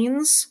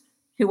Essenes,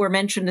 who were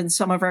mentioned in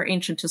some of our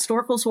ancient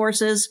historical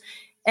sources.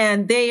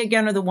 And they,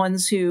 again, are the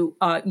ones who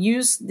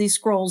use these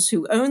scrolls,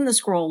 who own the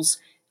scrolls,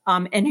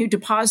 and who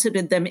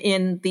deposited them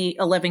in the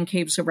 11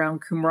 caves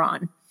around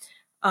Qumran.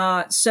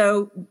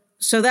 So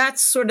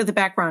that's sort of the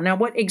background. Now,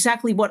 what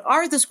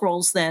are the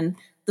scrolls then?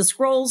 The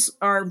scrolls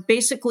are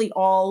basically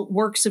all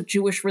works of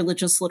Jewish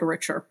religious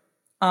literature.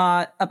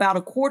 About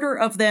a quarter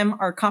of them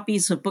are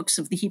copies of books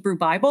of the Hebrew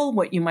Bible,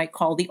 what you might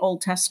call the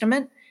Old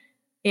Testament.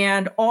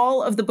 And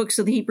all of the books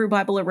of the Hebrew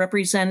Bible are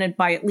represented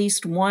by at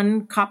least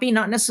one copy,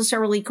 not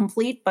necessarily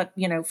complete, but,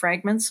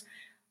 fragments.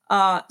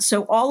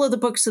 So all of the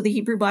books of the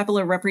Hebrew Bible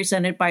are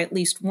represented by at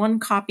least one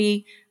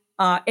copy,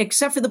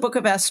 except for the Book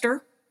of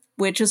Esther,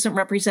 which isn't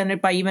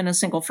represented by even a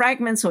single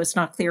fragment. So it's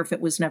not clear if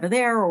it was never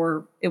there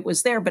or it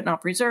was there but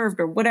not preserved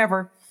or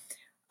whatever.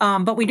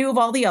 But we do have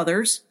all the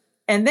others.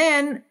 And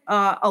then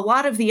a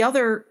lot of the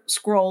other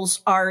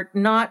scrolls are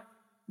not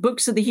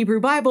books of the Hebrew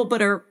Bible,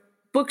 but are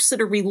books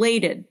that are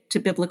related to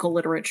biblical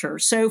literature.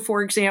 So,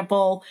 for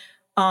example,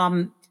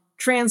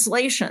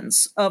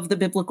 translations of the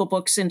biblical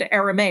books into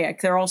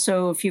Aramaic. There are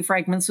also a few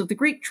fragments of the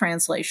Greek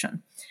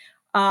translation.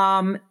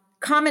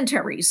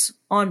 Commentaries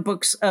on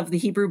books of the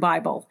Hebrew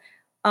Bible.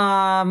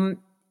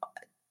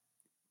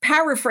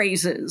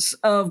 Paraphrases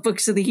of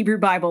books of the Hebrew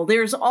Bible.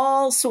 There's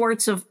all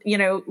sorts of,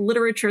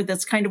 literature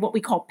that's kind of what we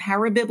call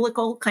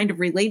parabiblical, kind of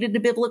related to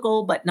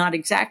biblical, but not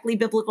exactly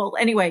biblical.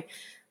 Anyway,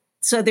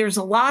 so there's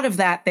a lot of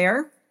that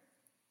there.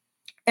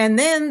 And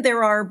then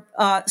there are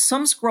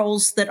some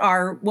scrolls that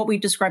are what we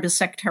describe as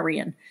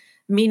sectarian,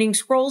 meaning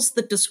scrolls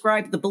that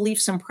describe the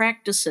beliefs and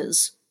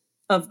practices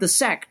of the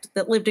sect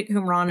that lived at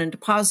Qumran and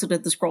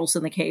deposited the scrolls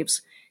in the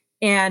caves.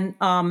 And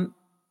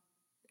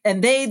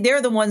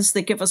they're the ones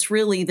that give us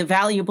really the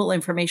valuable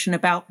information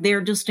about their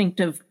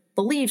distinctive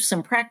beliefs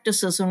and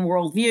practices and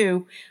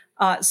worldview.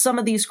 Some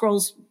of these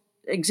scrolls,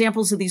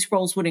 examples of these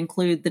scrolls would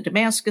include the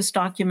Damascus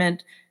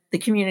document, the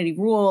community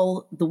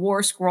rule, the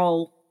war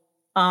scroll.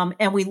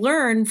 And we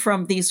learn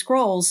from these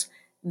scrolls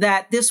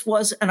that this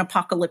was an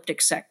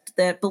apocalyptic sect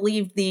that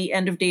believed the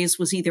end of days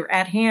was either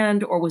at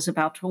hand or was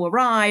about to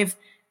arrive,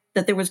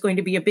 that there was going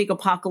to be a big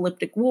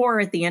apocalyptic war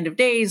at the end of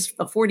days,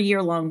 a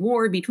 40-year-long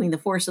war between the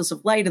forces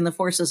of light and the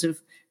forces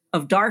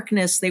of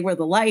darkness. They were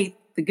the light,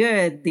 the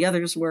good, the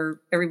others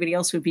were, everybody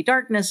else would be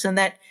darkness, and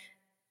that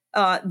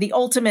the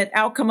ultimate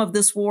outcome of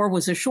this war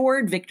was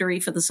assured, victory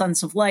for the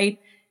sons of light,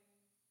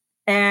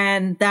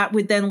 and that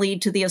would then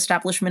lead to the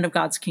establishment of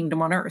God's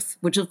kingdom on earth,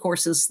 which of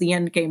course is the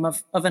end game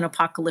of an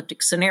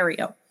apocalyptic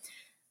scenario.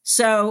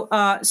 So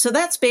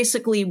that's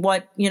basically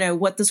what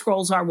the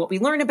scrolls are, what we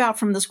learn about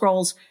from the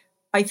scrolls.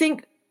 I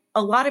think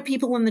a lot of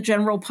people in the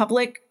general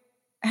public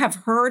have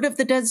heard of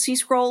the Dead Sea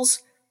Scrolls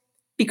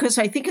because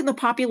I think in the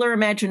popular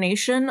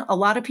imagination, a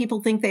lot of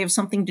people think they have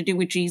something to do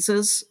with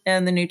Jesus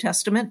and the New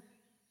Testament.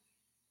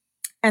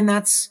 And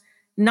that's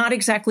not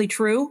exactly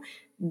true.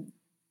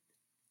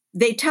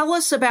 They tell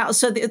us about,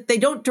 so they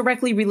don't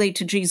directly relate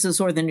to Jesus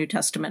or the New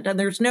Testament. And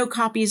there's no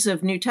copies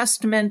of New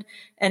Testament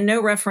and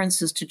no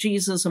references to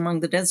Jesus among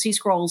the Dead Sea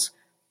Scrolls.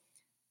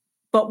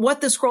 But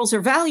what the scrolls are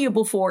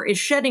valuable for is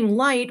shedding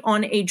light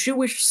on a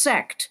Jewish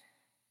sect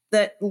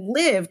that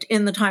lived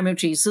in the time of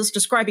Jesus,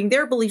 describing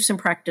their beliefs and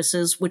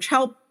practices, which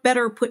help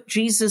better put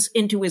Jesus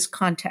into his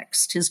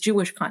context, his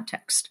Jewish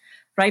context,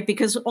 right?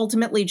 Because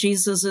ultimately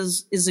Jesus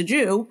is a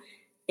Jew,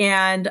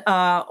 and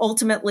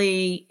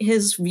ultimately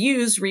his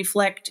views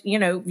reflect,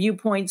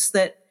 viewpoints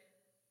that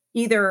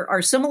either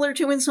are similar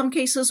to in some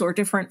cases or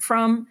different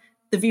from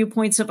the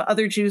viewpoints of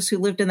other Jews who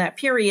lived in that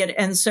period.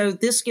 And so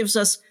this gives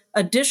us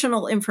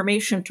additional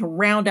information to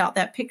round out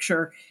that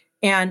picture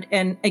and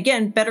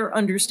again, better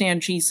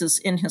understand Jesus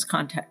in his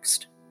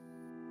context.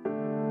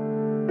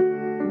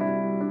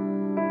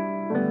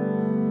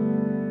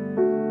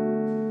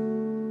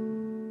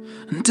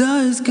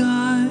 Does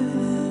God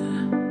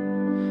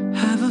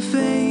have a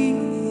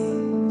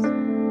face?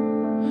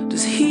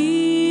 Does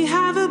he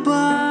have a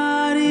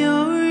body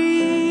or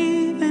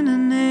even a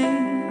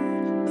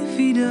name? If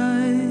he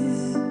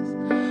does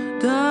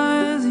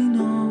he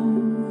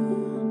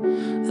know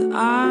that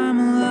I'm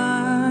alive?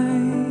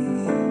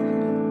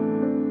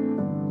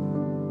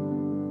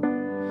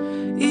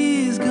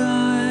 Is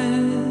God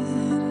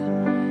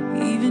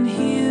even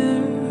here?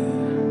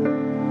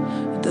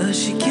 Does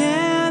she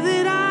care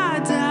that I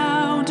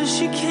doubt? Does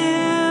she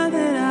care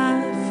that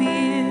I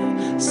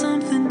fear?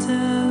 Something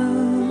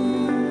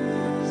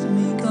tells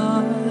me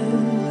God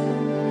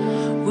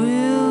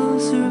will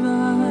survive.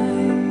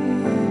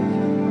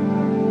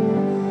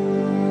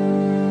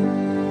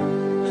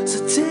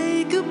 So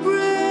take a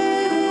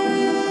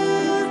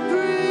breath,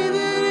 breathe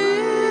it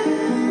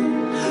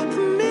in,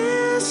 the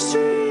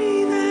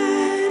mystery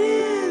that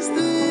is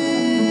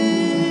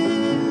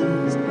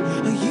this,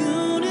 a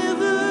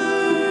universe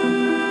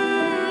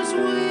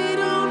we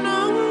don't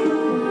know.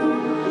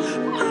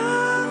 I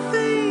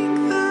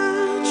think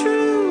the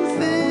truth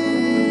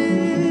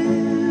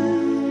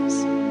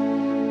is,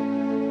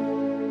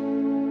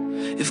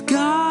 if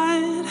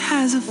God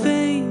has a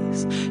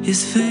face,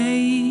 his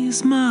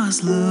face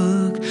must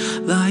look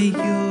like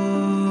yours.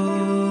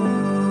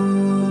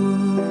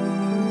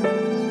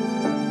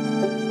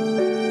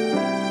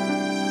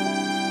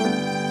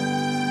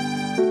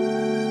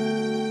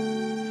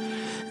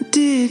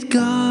 Did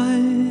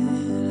God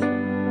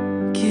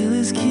kill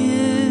his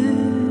kid?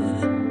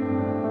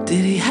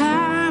 Did he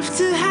have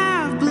to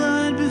have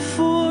blood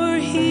before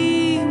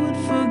he would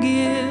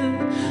forgive?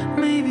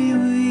 Maybe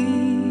we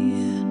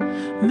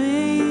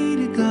made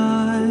a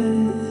God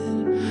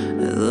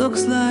that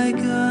looks like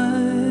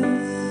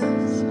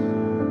us.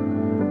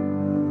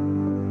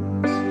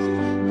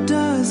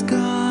 Does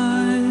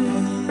God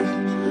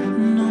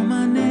know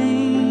my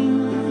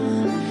name?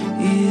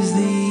 Is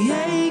the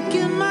ache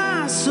in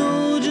my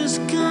soul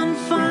just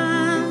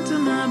confined to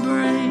my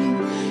brain?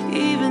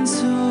 Even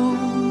so,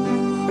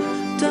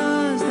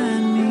 does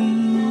that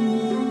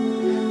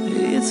mean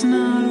it's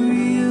not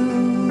real?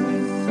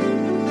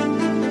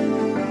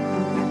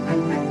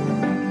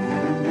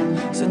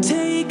 So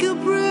take a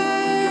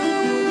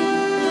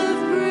breath,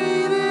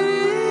 breathe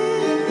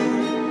it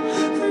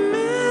in, the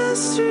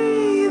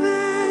mystery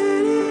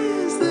that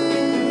is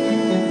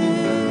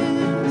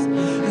this,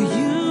 a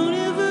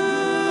universe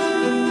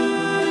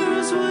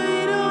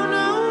we don't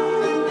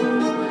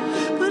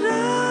know, but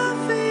I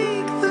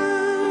think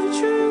the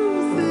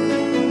truth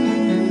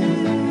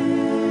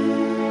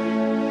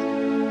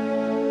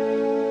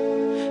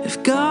is,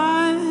 if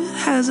God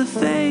has a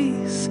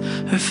face,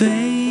 her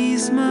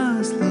face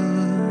must look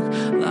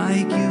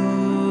like yours.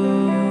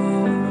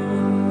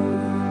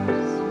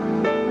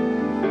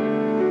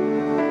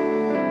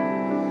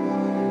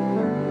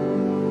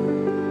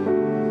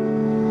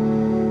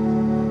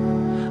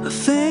 A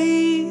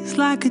face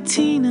like a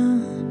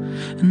Tina,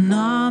 an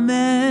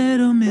Ahmed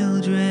or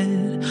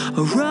Mildred,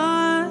 a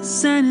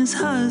Russ and his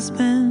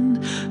husband,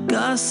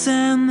 Gus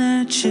and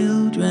their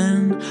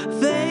children.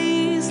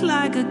 Face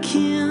like a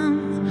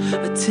Kim,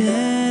 a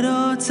Ted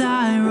or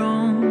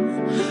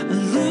Tyrone, a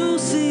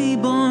Lucy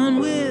born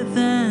with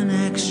an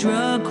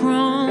extra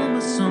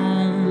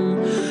chromosome,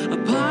 a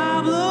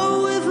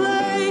Pablo with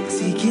legs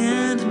he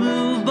can't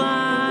move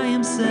by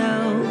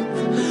himself,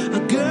 a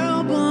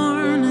girl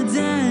born a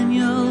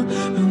Daniel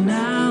who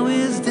now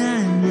is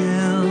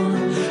Danielle,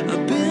 a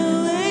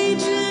Bill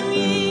H and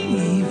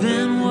Yee,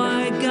 even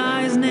white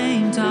guy's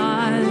name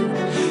Todd.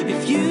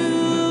 If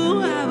you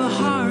have a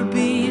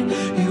heartbeat,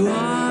 you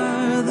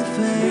are the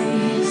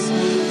face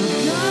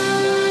of God.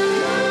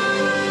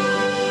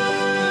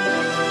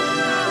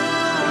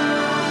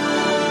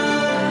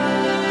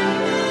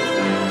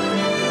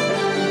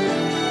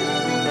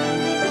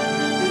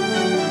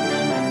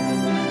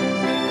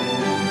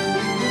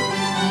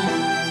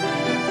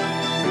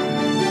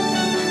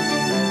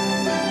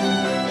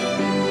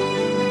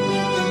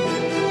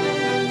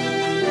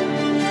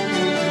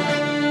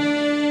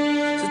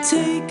 So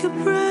take a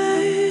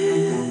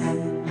breath,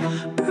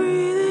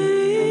 breathe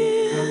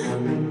it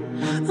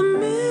in, the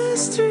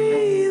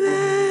mystery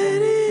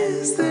that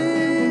is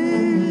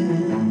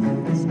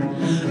this,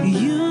 a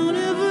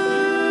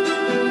universe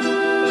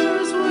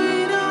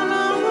we don't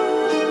know,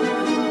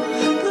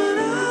 but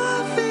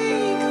I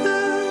think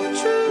the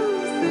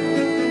truth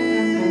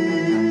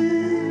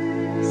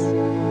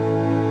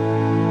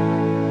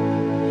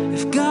is,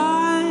 if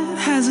God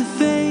has a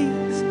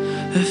face,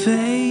 her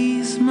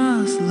face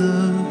must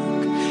look.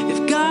 If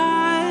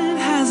God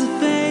has a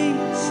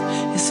face,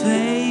 his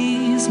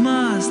face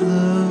must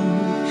look.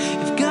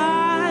 If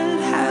God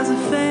has a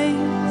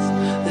face,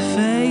 the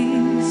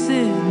face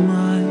it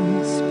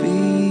must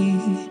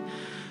be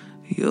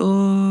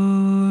yours.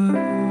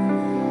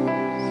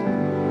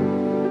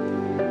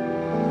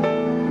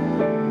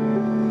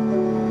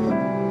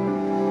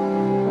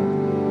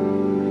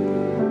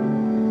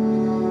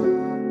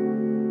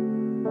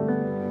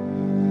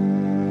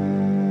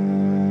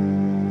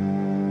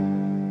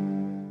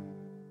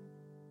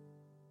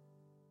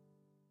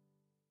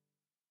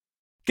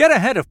 Get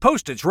ahead of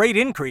postage rate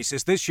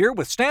increases this year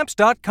with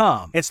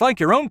Stamps.com. It's like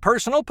your own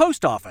personal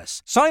post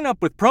office. Sign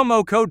up with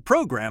promo code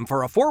PROGRAM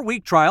for a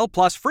 4-week trial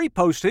plus free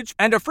postage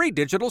and a free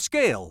digital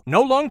scale.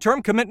 No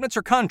long-term commitments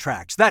or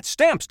contracts. That's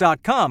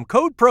Stamps.com,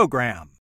 code PROGRAM.